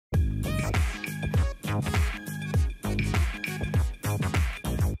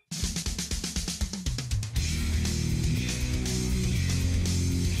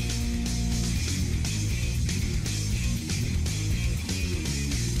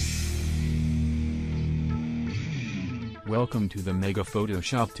Welcome to the Mega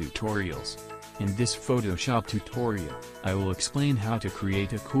Photoshop Tutorials. In this Photoshop tutorial, I will explain how to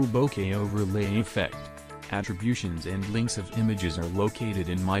create a cool bokeh overlay effect. Attributions and links of images are located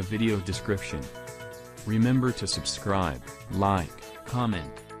in my video description. Remember to subscribe, like,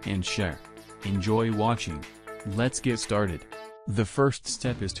 comment, and share. Enjoy watching. Let's get started. The first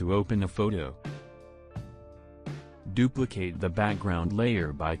step is to open a photo. Duplicate the background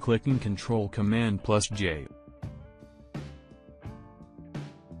layer by clicking Ctrl+Command+J.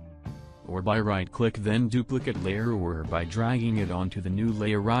 Or by right-click then duplicate layer, or by dragging it onto the new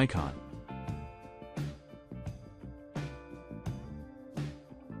layer icon.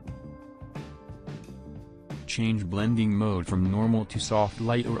 Change blending mode from normal to soft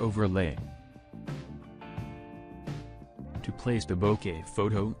light or overlay. To place the bokeh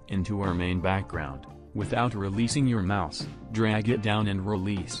photo into our main background, without releasing your mouse, drag it down and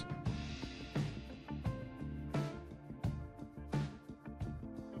release.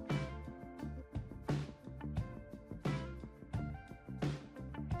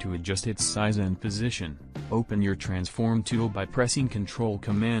 To adjust its size and position, open your transform tool by pressing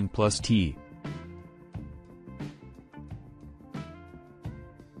Ctrl+Command+T.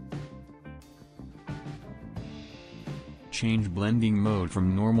 Change blending mode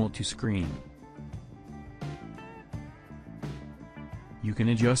from normal to screen. You can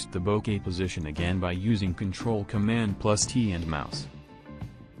adjust the bokeh position again by using Ctrl+Command+T and mouse.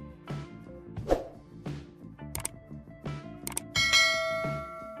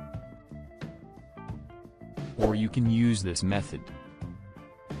 Or you can use this method.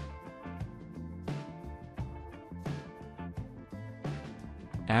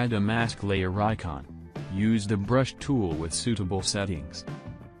 Add a mask layer icon. Use the brush tool with suitable settings.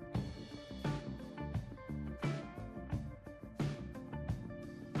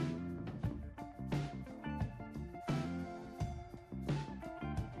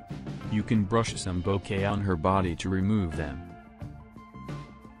 You can brush some bokeh on her body to remove them.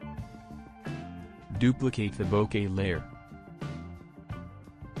 Duplicate the bokeh layer.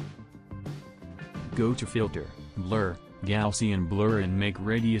 Go to Filter, Blur, Gaussian Blur and make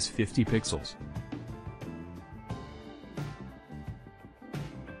radius 50 pixels.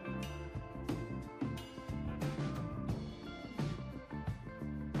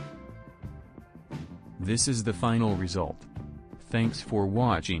 This is the final result. Thanks for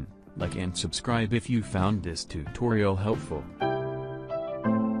watching. Like and subscribe if you found this tutorial helpful.